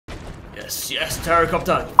Yes, yes,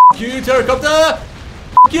 Terracopter. F you, Terracopter.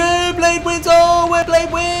 F you, Blade wins. Oh, where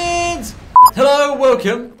Blade wins. Hello,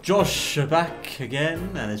 welcome. Josh back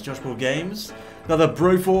again, and it's JoshPaulGames. Another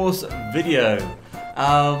Broforce video.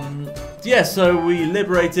 Yeah, so we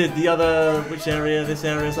liberated the other, which area? This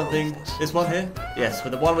area, something? This one here? Yes,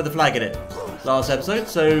 with the one with the flag in it. Last episode,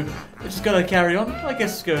 so we're just gonna carry on. I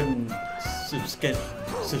guess going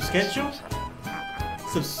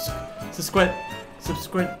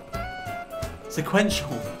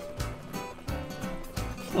sequential.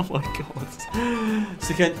 Oh my god.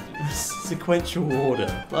 Sequential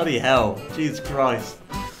order. Bloody hell. Jesus Christ.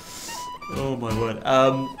 Oh my word.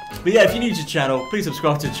 But yeah, if you're new to the channel, please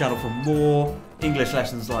subscribe to the channel for more English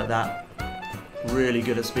lessons like that. Really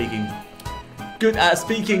good at speaking. Good at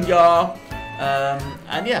speaking, y'all.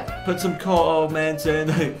 And yeah, put some comments in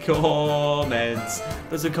the comments.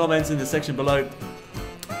 Put some comments in the section below.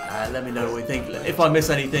 Let me know what you think. If I miss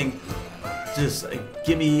anything, just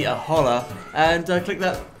give me a holler and click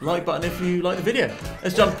that like button if you like the video.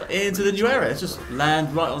 Let's jump into the new area. Let's just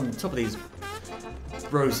land right on top of these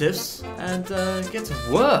brosifs and get to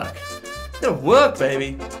work. Get to work,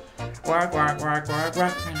 baby. Work, work, work, work, work.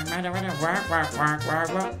 Work, work, work, work,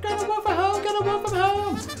 work. Gotta work from home, gotta work from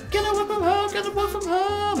home. Gotta work from home, gotta work from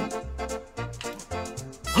home.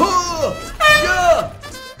 Yeah!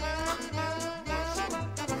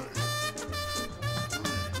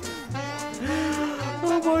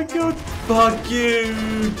 Oh my god, fuck you!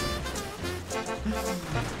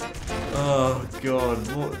 Oh god,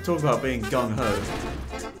 what, talk about being gung-ho.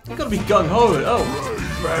 You gotta be gung-ho. Oh,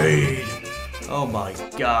 raid! Oh my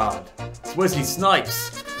god. It's Wesley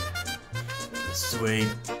Snipes. Sweet.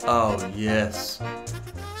 Oh yes.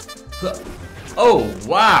 Huh. Oh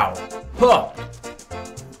wow. Huh.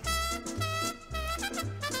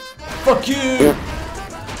 Fuck you!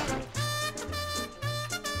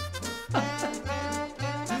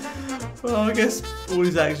 Well, I guess all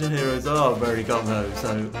these action heroes are very gung-ho,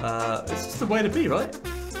 so it's just the way to be, right?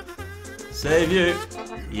 Save you.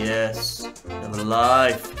 Yes. Live a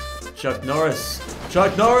life. Chuck Norris.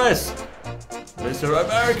 Chuck Norris! Mr.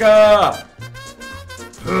 America!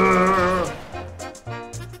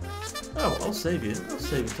 Oh, I'll save you. I'll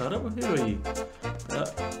save you, Todd. Who are you?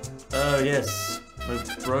 Oh, yes.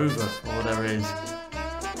 Brover, or whatever it is.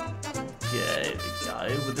 Yeah, the guy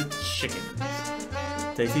with the chickens.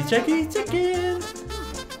 Tasty checky chicken!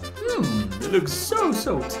 It looks so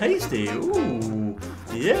tasty. Ooh,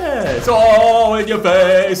 yes! Oh, in your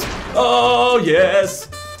face! Oh, yes!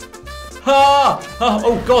 Ha! Ha!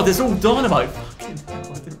 Oh god, there's all dynamite! Fucking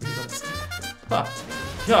hell, I didn't realise. Ha!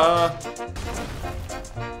 Ha!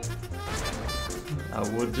 That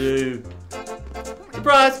would do.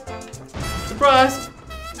 Surprise! Surprise!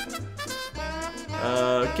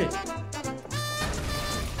 Okay.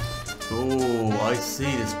 Oh, I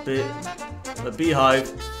see this bit. A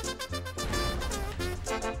beehive.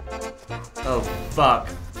 Oh, fuck.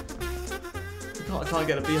 I can't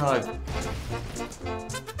get a beehive.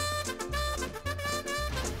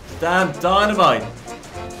 Damn dynamite!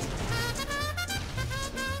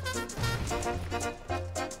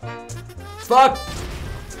 Fuck!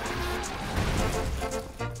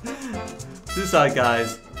 This side,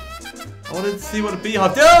 guys. I wanted to see what a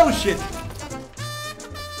beehive. Oh shit!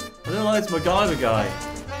 I don't like this MacGyver guy.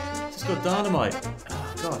 Just got dynamite.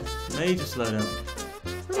 Oh god, major slowdown.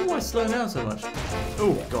 I don't know why it's slowing down so much.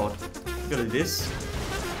 Oh god. Gotta do this.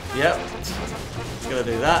 Yep. Gotta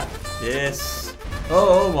do that. Yes.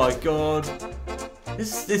 Oh my god.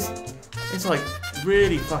 This it's like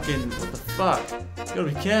really fucking what the fuck? You gotta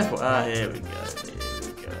be careful. Ah, here we go.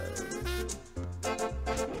 Here we go.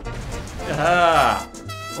 Aha!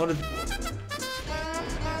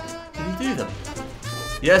 Can you do them?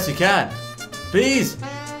 Yes, you can. Bees!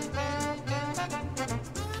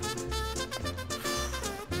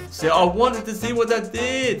 See, I wanted to see what that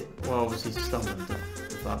did. Well, obviously stumbled.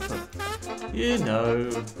 But you know,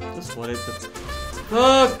 just wanted to.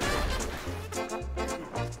 Fuck!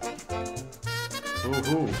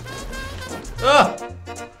 Ooh. Ah!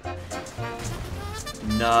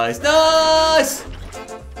 Nice, nice!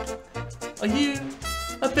 Are you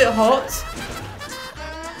a bit hot?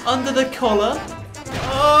 Under the collar?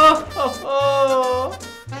 Oh, oh, oh.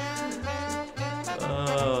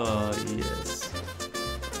 Oh, yes.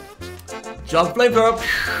 Jump flamethrower!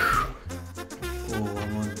 Oh,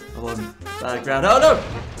 I'm on bad ground. Oh no!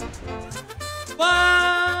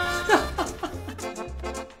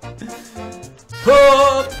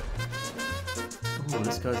 Oh,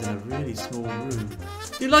 this guy's in a really small room.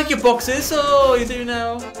 Do you like your boxes? Oh, you do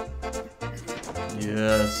now.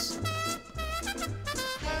 Yes.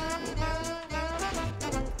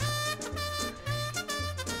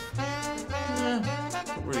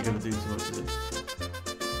 really gonna do too much of this.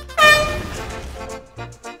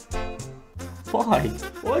 Why?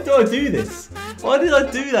 Why do I do this? Why did I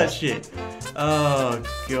do that shit? Oh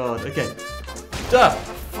god. Okay. Duh.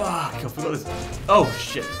 Fuck. I forgot this. Oh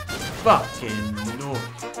shit. Fucking no.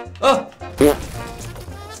 Oh.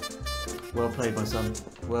 Well played, my son.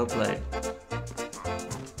 Well played.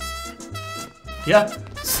 Yeah.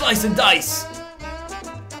 Slice and dice.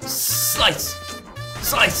 Slice.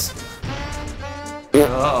 Slice.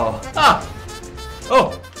 Oh. Ah.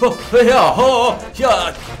 Oh. Oh. Yeah. Oh.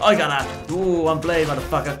 Yeah. I gotta. Oh, I'm Blade,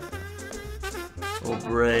 motherfucker. Oh,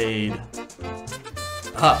 Braid.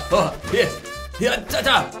 Ah. Oh. Yeah. Yeah. Da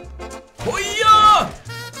da. Oh yeah.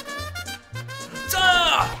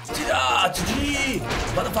 Da. Da. Da.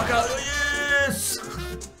 Motherfucker. Oh, yes.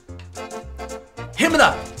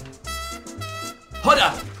 Himna.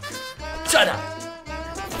 Hoda. Chada.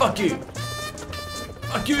 Fuck you.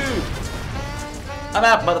 Fuck you. I'm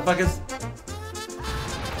out, motherfuckers.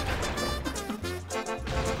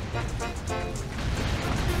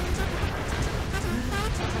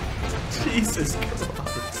 Jesus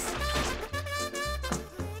Christ.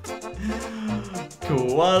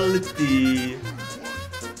 Quality.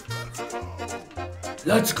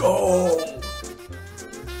 Let's go.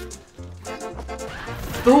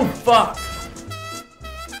 Oh, fuck.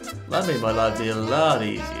 That made my life be a lot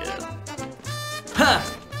easier. Ha!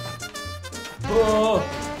 Oh!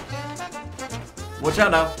 Watch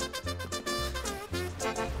out now.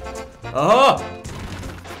 Aha!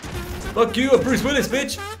 Fuck you, Bruce Willis,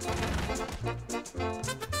 bitch!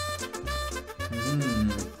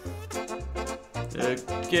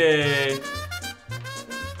 Okay.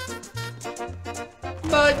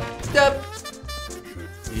 But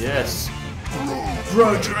yes.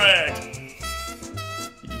 Broforce Charade.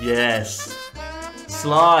 Yes.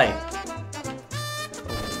 Slide.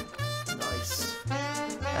 Oh, nice.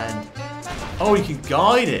 And oh, you can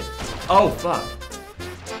guide it. Oh fuck.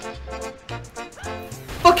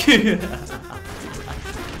 Fuck you.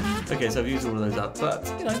 Okay, so I've used all of those up, but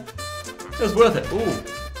you know, it was worth it. Ooh.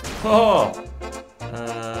 Oh.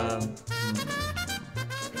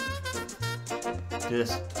 Do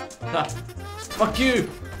this. Ha. Fuck you.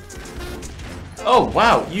 Oh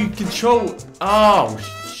wow, you control. Oh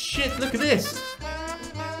shit! Look at this.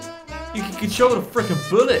 You can control the frickin'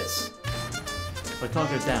 bullets. I can't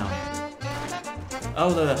go down. Oh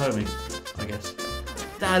no, they're homing. I guess.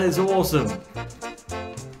 That is awesome.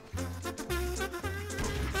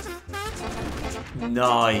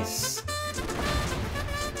 Nice.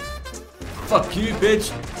 Fuck you,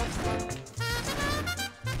 bitch.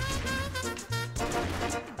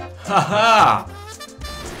 Haha!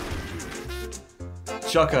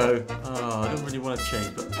 Choco. Oh, I don't really want to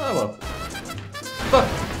change, but oh well.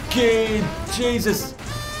 Fucking Jesus!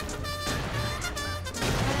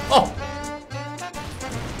 Oh!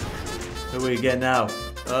 Who are we getting now?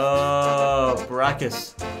 Oh,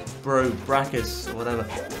 Brachus. Brachus, or whatever.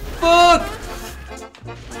 Fuck!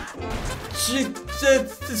 Shit,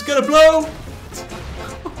 it's gonna blow!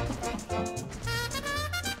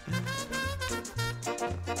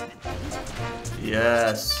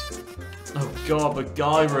 Yes. Oh god,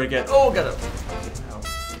 MacGyver again. Oh, get him.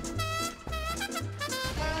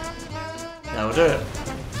 Now we'll do it.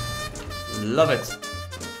 Love it.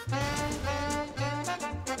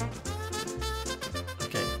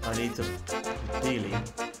 Okay, I need to ideally.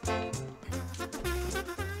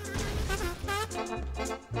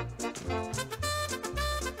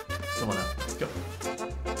 Come on now, go. I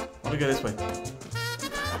want to go this way.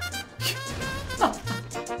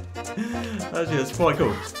 Actually, that's quite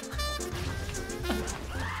cool.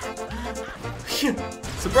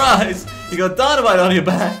 Surprise! You got dynamite on your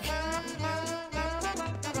back!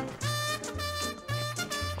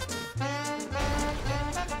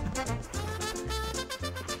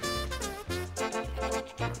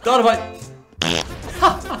 Dynamite!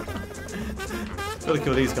 Gotta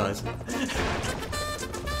kill these guys.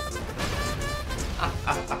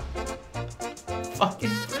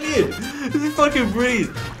 Fucking brilliant! This is fucking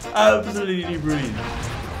brilliant! Absolutely brilliant.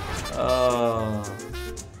 Oh!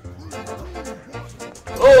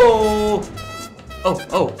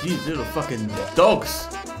 Oh, you little fucking dogs.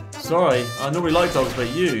 Sorry, I normally like dogs, but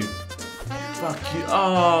you. Fuck you.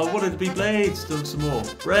 Oh, what did it be, Blades? Do some more.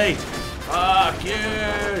 Ray. Fuck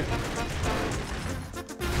you.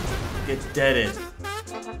 Get deaded.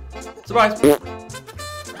 Surprise.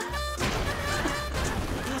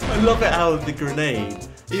 I love it how the grenade,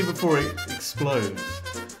 even before it explodes,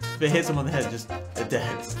 if it hits them on the head, just they're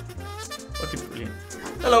dead. Fucking brilliant.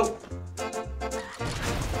 Hello.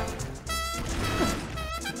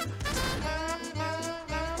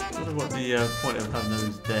 What don't know what the point of having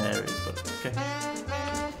those there is, but okay.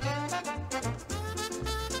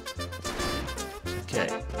 Okay.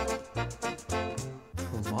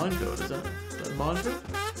 Oh, minefield, is that a minefield?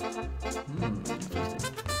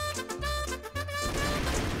 Interesting.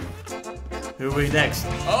 Who are we next?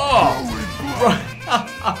 Oh!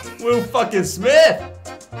 Will fucking Smith!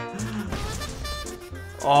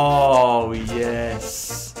 Oh,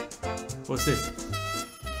 yes. What's this?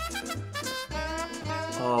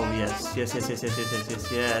 Oh, yes.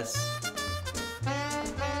 Yes.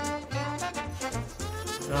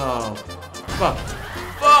 Oh, fuck.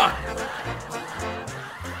 Fuck!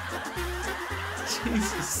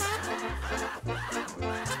 Jesus.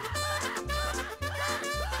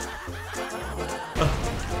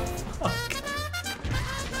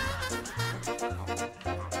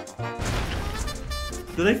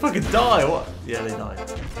 Did they fucking die or what? Yeah, they died.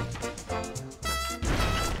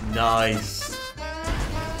 Nice.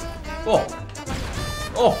 Oh.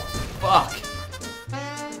 Oh, fuck.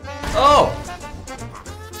 Oh.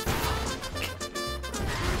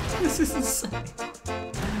 This is insane.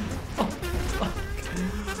 Oh, fuck.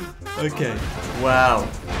 Okay. Wow.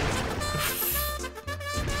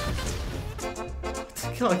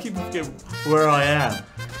 I keep forgetting where I am.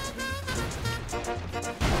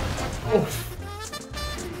 Oh.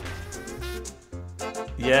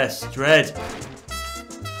 Yes, Dread.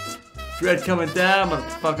 Dread coming down,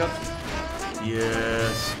 motherfucker.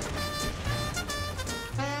 Yes.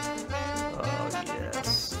 Oh,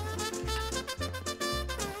 yes.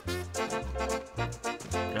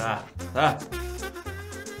 Ah.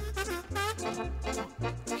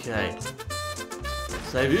 Okay.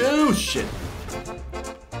 Save you. Oh, shit.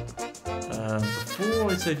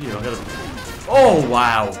 Before I save you, I gotta... Oh,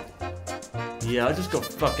 wow. Yeah, I just got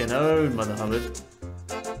fucking owned, Mother Hubbard.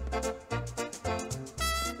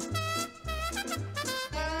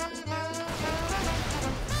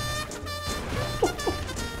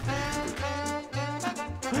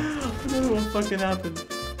 I don't know what fucking happened.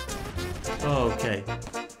 Oh, okay.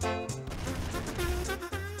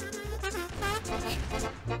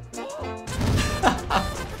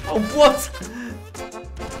 Oh, what?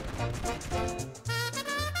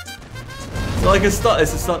 So I can start.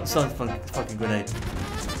 It's a stun fucking grenade.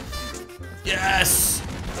 Yes!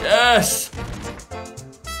 Yes!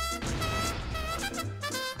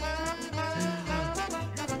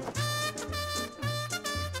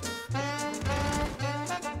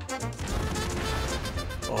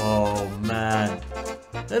 Oh man.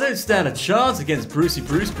 They don't stand a chance against Brucey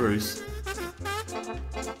Bruce.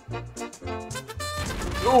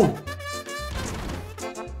 Oh!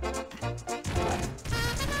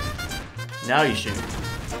 Now you shoot.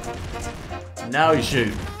 Now you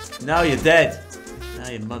shoot. Now you're dead. Now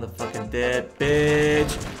you're motherfucking dead,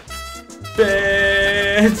 bitch.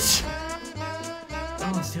 Bitch!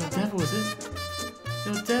 Oh, it's the old devil, is it? The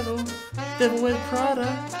old devil. Devil wears Prada.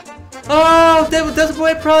 Oh, devil doesn't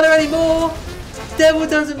wear Prada anymore. Devil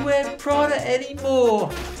doesn't wear Prada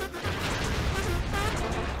anymore.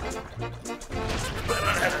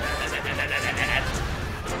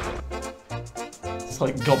 It's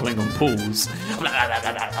like gobbling on pools.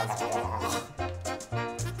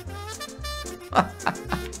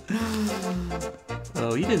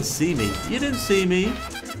 Oh, you didn't see me. You didn't see me.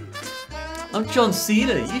 I'm John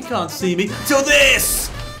Cena. You can't see me. Till this!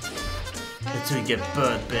 Until you get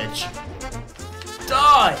burnt, bitch.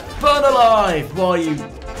 Die! Burn alive! While you...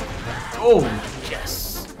 Oh,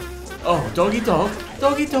 yes. Oh, doggy dog.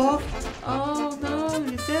 Doggy dog. Oh, no.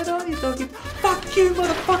 You're dead, aren't you, doggy? Fuck you,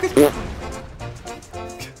 motherfucker!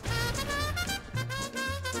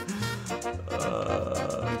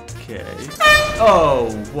 Okay. Oh,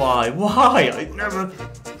 why? Why? I never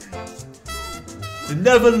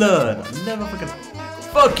learn. I never fucking...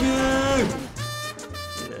 Fuck you!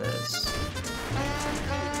 Yes.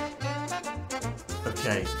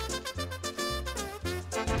 Okay.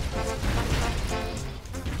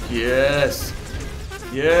 Yes.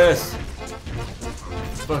 Yes.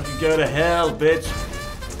 Fucking go to hell, bitch.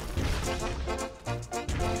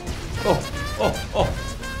 Oh, oh, oh.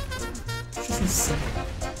 This is insane.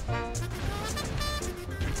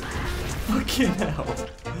 Fucking hell.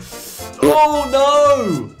 Oh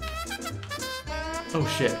no! Oh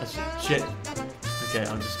shit, that's shit. Okay,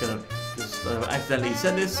 I'm just gonna accidentally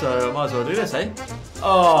send this, so I might as well do this, eh?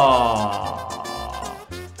 Oh.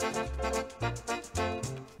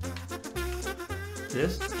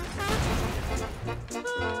 This?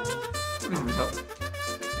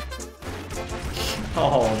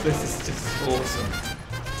 Oh, this is just awesome.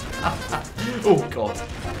 Oh god.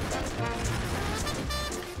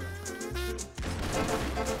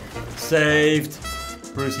 Saved.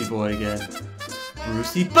 Brucey boy again.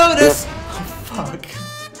 Brucey bonus! Oh, fuck.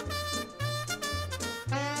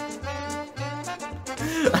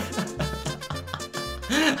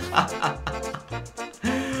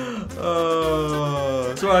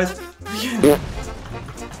 Oh, surprise.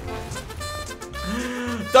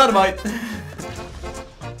 Dynamite.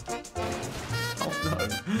 Oh, no.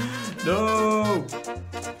 No.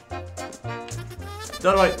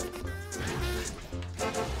 Dynamite.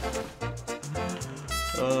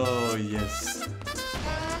 Oh, yes.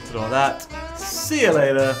 Put on that. See you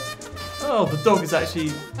later. Oh, the dog is actually...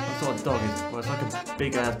 That's not a dog, is it? Well, it's like a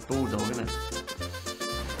big ass bulldog, isn't it?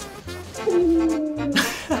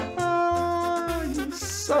 You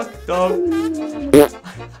suck, dog.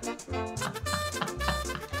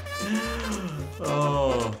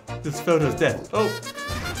 Oh, this photo's dead. Oh.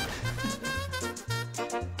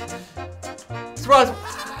 Surprise!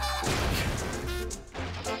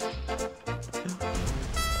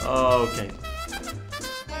 Okay.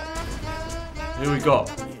 Who we got?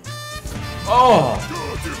 Oh!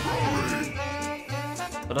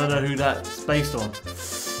 I don't know who that's based on,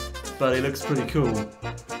 but it looks pretty cool.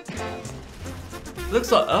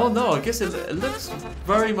 Looks like, oh no, I guess it looks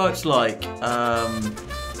very much like, oh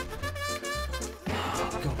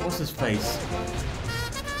God, what's his face?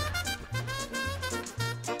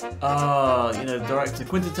 You know, director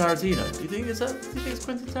Quentin Tarantino. Do you think it's that? Do you think it's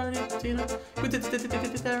Quentin Tarantino? Quentin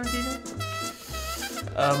Tarantino?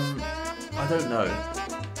 I don't know,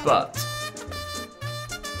 but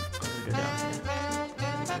I'm gonna go down here.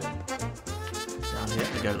 Down here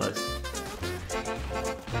we go, lads.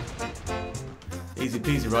 Easy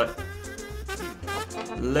peasy, right?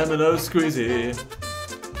 Lemon-o squeezy.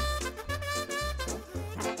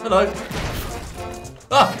 Hello.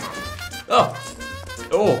 Ah! Oh!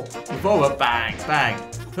 Oh! Revolver! Bang! Bang!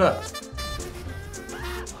 Huh.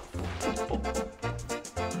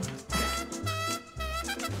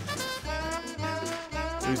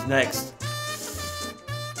 Who's next?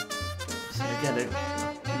 So again,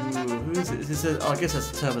 who is it? Is this I guess that's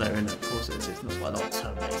the Terminator, isn't it? Of course it is. It's not, well, not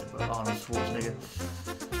Terminator, but Arnold Schwarzenegger.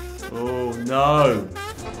 Oh no!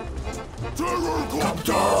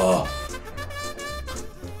 Terrorcopter!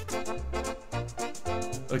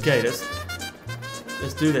 Okay, let's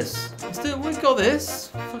do this. Let's do it. We got this.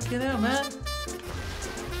 Fucking hell, man.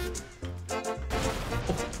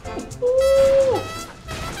 Oh.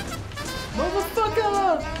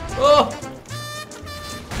 Motherfucker! Oh!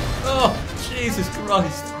 Oh! Jesus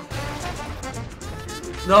Christ!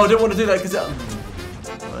 No, I don't want to do that because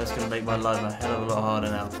that's going to make my life a hell of a lot harder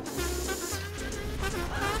now.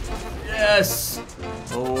 Yes!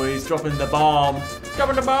 Oh, he's dropping the bomb.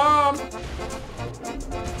 Dropping the bomb!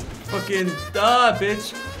 Fucking die,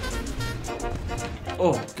 bitch!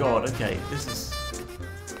 Oh God, okay, this is...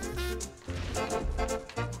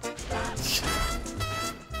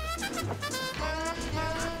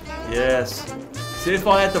 Yes. See, if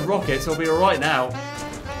I had the rockets, I'll be alright now.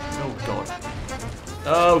 Oh God.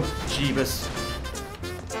 Oh, Jeebus.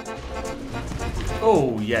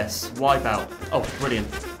 Oh, yes. Wipeout. Oh, brilliant.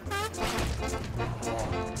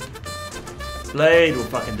 Blade will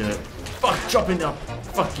fucking do it. Fuck, chopping up.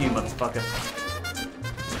 Fuck you, motherfucker.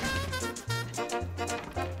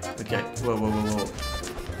 Okay. Whoa, whoa, whoa, whoa.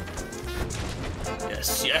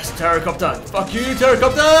 Yes, yes, Terrorcopter. Fuck you,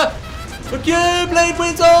 Terrorcopter. Fuck you, Blade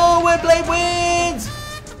wins. Oh, where Blade wins.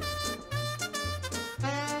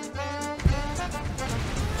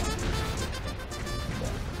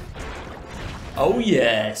 Oh,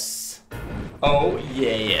 yes. Oh,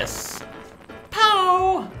 yes.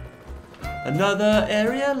 Pow! Another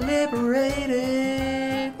area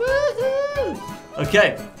liberated. Woohoo!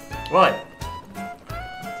 Okay, right.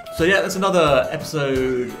 So yeah, that's another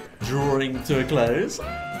episode drawing to a close.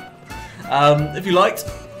 If you liked,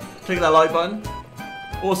 click that like button.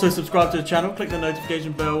 Also subscribe to the channel, click the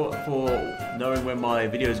notification bell for knowing when my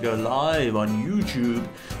videos go live on YouTube.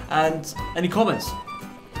 And any comments,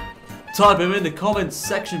 type them in the comments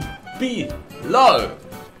section below.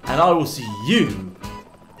 And I will see you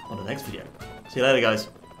on the next video. See you later, guys.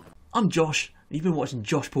 I'm Josh, and you've been watching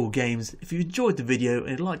JoshPaulGames. If you enjoyed the video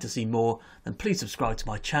and you'd like to see more, then please subscribe to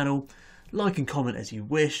my channel, like and comment as you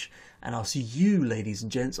wish, and I'll see you, ladies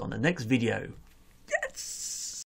and gents, on the next video.